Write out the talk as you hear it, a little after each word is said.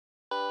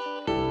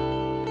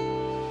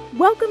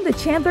Welcome to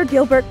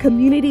Chandler-Gilbert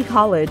Community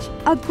College,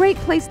 a great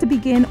place to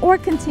begin or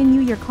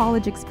continue your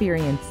college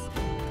experience.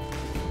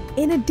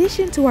 In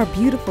addition to our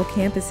beautiful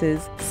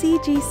campuses,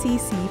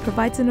 CGCC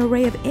provides an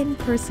array of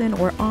in-person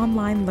or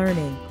online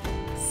learning.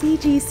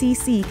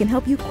 CGCC can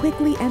help you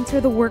quickly enter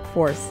the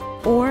workforce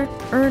or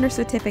earn a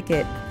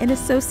certificate, an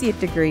associate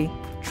degree,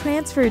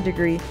 transfer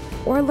degree,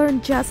 or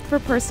learn just for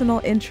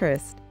personal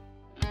interest.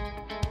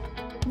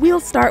 We'll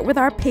start with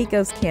our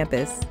Pecos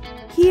campus.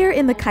 Here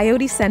in the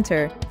Coyote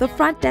Center, the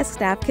front desk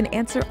staff can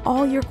answer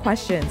all your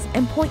questions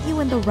and point you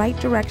in the right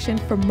direction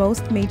for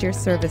most major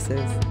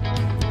services.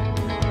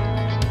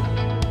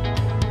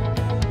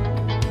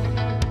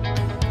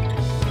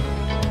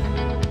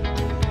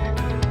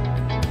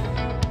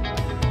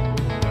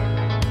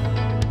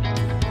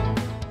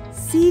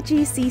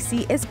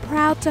 CGCC is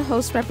proud to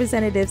host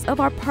representatives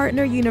of our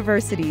partner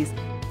universities,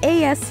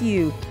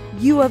 ASU,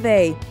 U of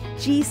A,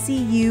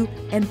 GCU,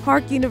 and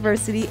Park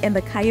University in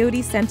the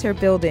Coyote Center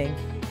building.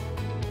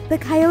 The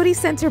Coyote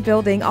Center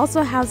building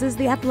also houses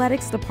the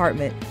athletics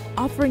department,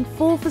 offering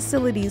full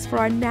facilities for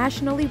our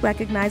nationally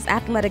recognized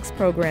athletics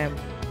program.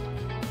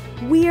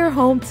 We are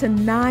home to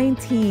 9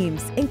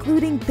 teams,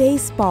 including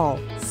baseball,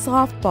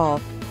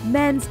 softball,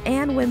 men's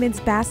and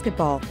women's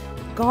basketball,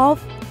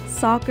 golf,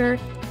 soccer,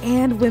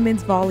 and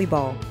women's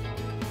volleyball.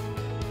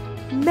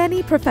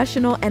 Many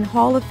professional and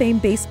Hall of Fame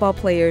baseball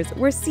players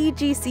were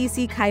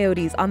CGCC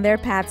Coyotes on their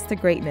paths to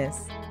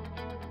greatness.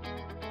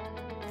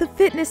 The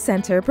Fitness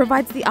Center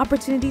provides the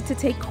opportunity to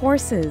take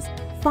courses,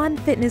 fun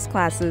fitness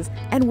classes,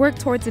 and work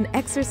towards an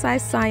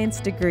exercise science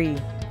degree.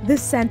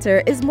 This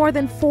center is more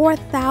than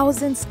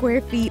 4,000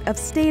 square feet of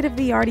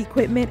state-of-the-art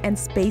equipment and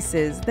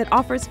spaces that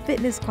offers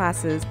fitness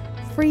classes,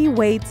 free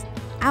weights,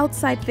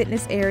 outside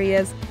fitness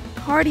areas,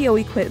 cardio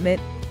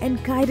equipment,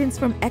 and guidance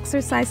from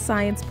exercise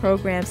science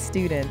program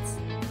students.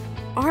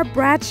 Our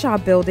Bradshaw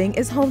building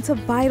is home to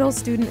vital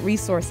student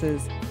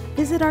resources.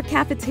 Visit our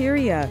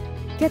cafeteria,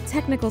 get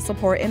technical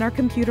support in our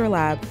computer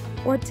lab,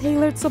 or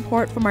tailored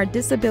support from our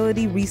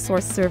disability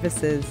resource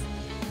services.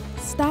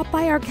 Stop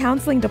by our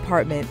counseling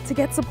department to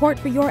get support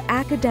for your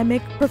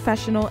academic,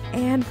 professional,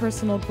 and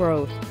personal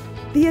growth.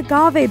 The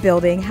Agave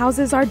building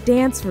houses our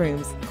dance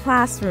rooms,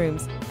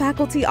 classrooms,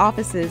 faculty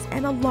offices,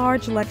 and a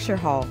large lecture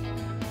hall.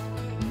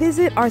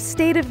 Visit our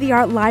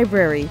state-of-the-art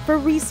library for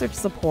research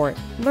support,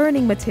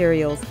 learning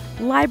materials,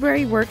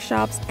 library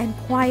workshops, and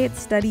quiet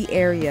study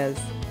areas.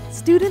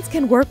 Students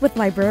can work with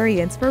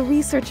librarians for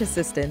research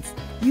assistance,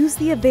 use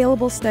the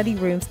available study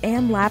rooms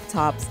and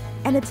laptops,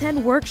 and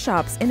attend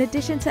workshops in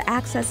addition to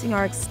accessing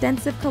our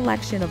extensive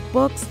collection of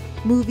books,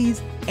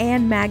 movies,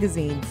 and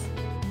magazines.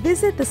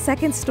 Visit the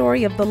second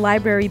story of the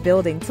library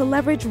building to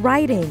leverage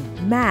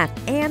writing, math,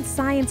 and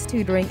science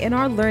tutoring in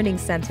our Learning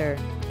Center.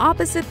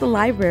 Opposite the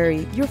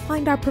library, you'll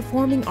find our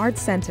Performing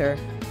Arts Center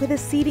with a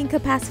seating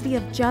capacity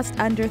of just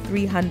under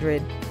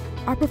 300.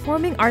 Our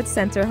Performing Arts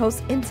Center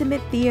hosts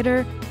intimate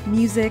theater,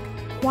 music,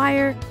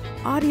 choir,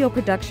 audio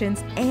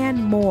productions,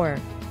 and more,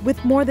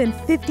 with more than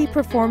 50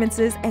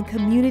 performances and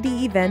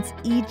community events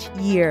each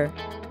year.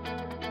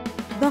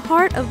 The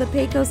heart of the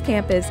Pecos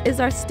campus is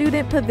our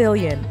Student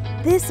Pavilion.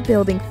 This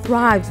building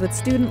thrives with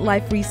student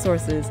life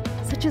resources,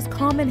 such as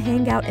common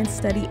hangout and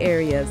study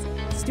areas,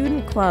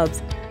 student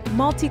clubs,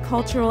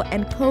 multicultural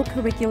and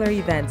co-curricular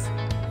events,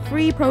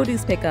 free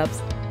produce pickups,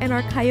 and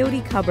our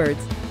Coyote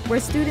Cupboards, where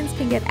students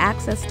can get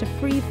access to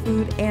free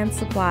food and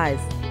supplies.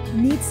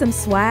 Need some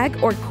swag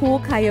or cool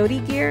Coyote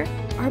gear?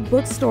 Our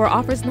bookstore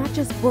offers not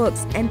just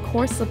books and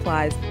course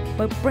supplies,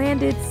 but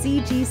branded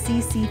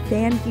CGCC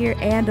fan gear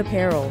and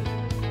apparel.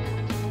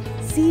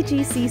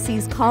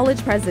 CGCC's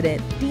college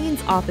president,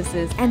 dean's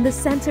offices, and the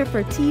Center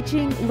for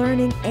Teaching,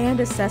 Learning, and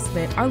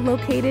Assessment are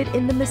located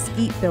in the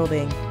Mesquite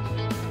building.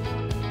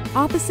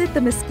 Opposite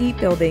the Mesquite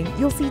building,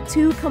 you'll see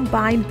 2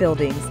 combined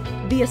buildings,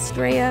 the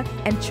Estrella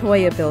and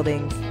Cholla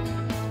buildings.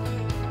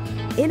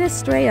 In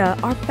Estrella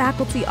are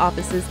faculty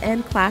offices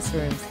and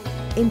classrooms.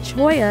 In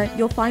Cholla,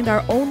 you'll find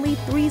our only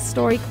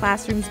 3-story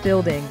classrooms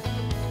building.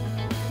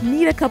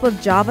 Need a cup of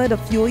Java to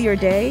fuel your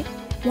day?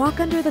 Walk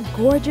under the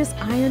gorgeous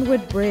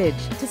Ironwood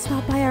Bridge to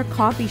stop by our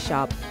coffee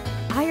shop.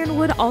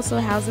 Ironwood also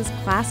houses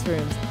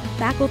classrooms,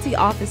 faculty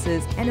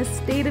offices, and a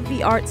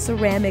state-of-the-art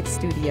ceramics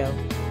studio.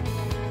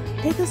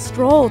 Take a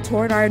stroll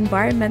toward our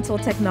Environmental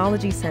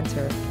Technology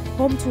Center,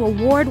 home to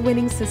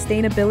award-winning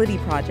sustainability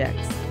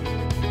projects.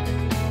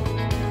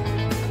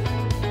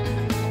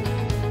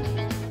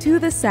 To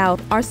the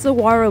south, our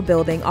Saguaro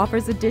building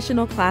offers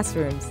additional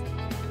classrooms.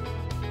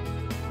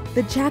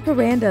 The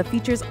Jacaranda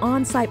features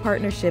on-site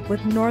partnership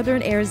with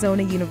Northern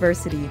Arizona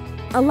University,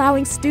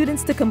 allowing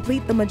students to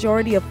complete the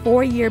majority of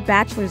 4-year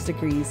bachelor's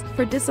degrees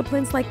for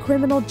disciplines like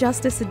criminal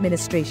justice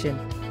administration,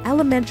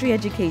 elementary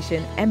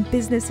education, and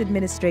business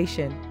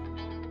administration.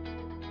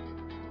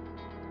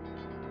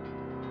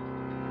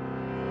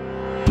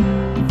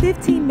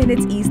 15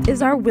 minutes east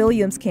is our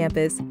Williams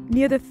campus,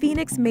 near the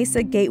Phoenix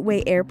Mesa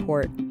Gateway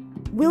Airport.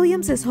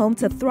 Williams is home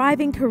to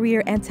thriving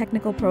career and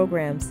technical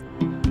programs.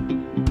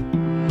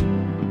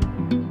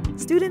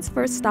 students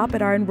first stop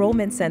at our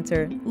enrollment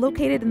center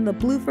located in the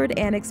Bluford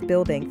Annex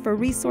building for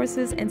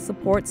resources and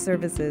support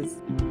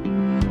services.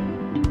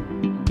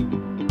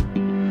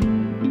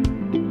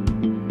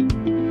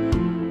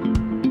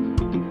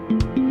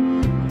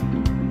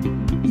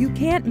 You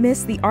can't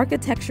miss the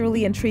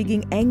architecturally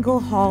intriguing Engel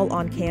Hall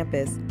on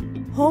campus,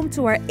 home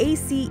to our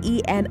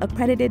ACEN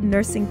accredited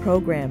nursing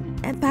program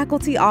and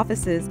faculty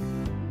offices.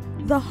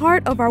 The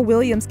heart of our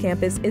Williams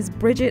campus is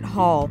Bridget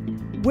Hall,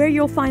 where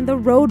you'll find the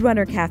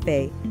Roadrunner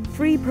Cafe,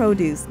 free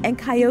produce, and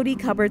Coyote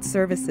Cupboard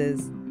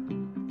services.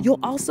 You'll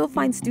also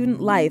find Student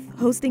Life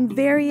hosting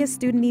various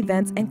student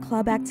events and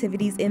club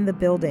activities in the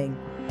building.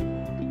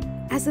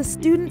 As a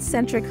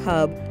student-centric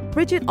hub,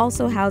 Bridget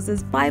also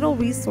houses vital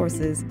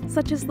resources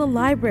such as the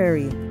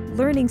library,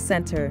 learning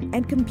center,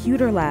 and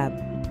computer lab.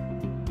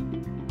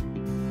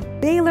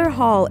 Baylor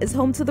Hall is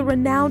home to the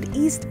renowned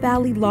East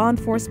Valley Law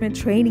Enforcement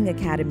Training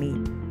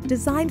Academy,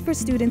 designed for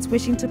students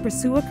wishing to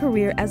pursue a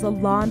career as a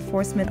law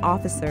enforcement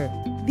officer.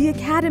 The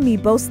academy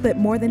boasts that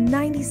more than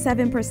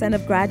 97%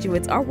 of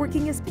graduates are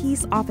working as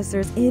peace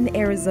officers in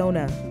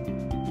Arizona.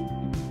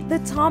 The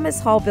Thomas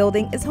Hall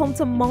building is home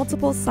to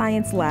multiple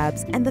science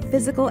labs and the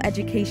Physical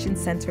Education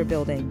Center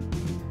building.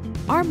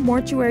 Our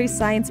Mortuary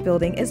Science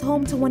building is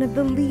home to one of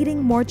the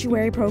leading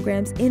mortuary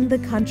programs in the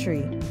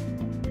country.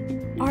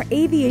 Our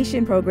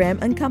aviation program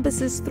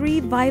encompasses 3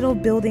 vital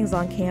buildings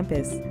on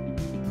campus.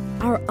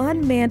 Our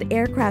Unmanned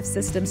Aircraft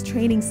Systems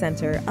Training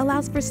Center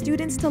allows for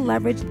students to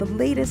leverage the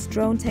latest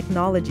drone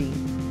technology.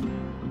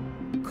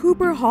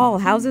 Cooper Hall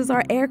houses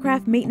our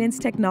aircraft maintenance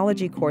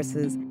technology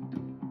courses.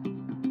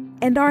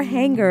 And our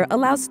hangar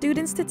allows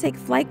students to take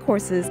flight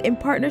courses in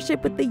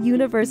partnership with the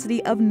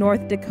University of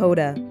North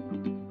Dakota.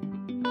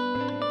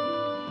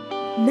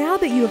 Now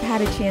that you have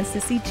had a chance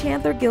to see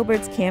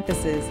Chandler-Gilbert's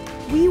campuses,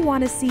 we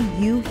want to see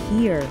you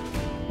here.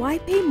 Why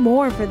pay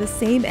more for the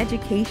same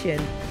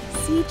education?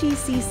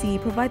 CGCC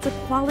provides a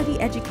quality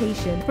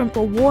education from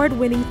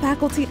award-winning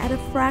faculty at a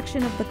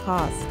fraction of the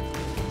cost.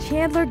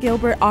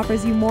 Chandler-Gilbert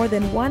offers you more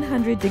than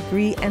 100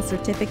 degree and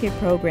certificate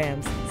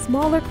programs,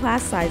 smaller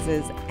class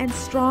sizes, and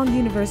strong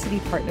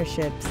university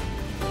partnerships.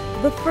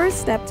 The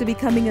first step to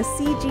becoming a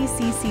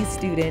CGCC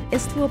student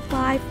is to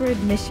apply for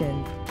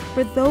admission.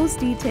 For those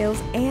details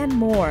and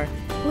more,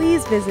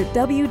 please visit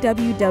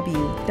www.cgc.edu.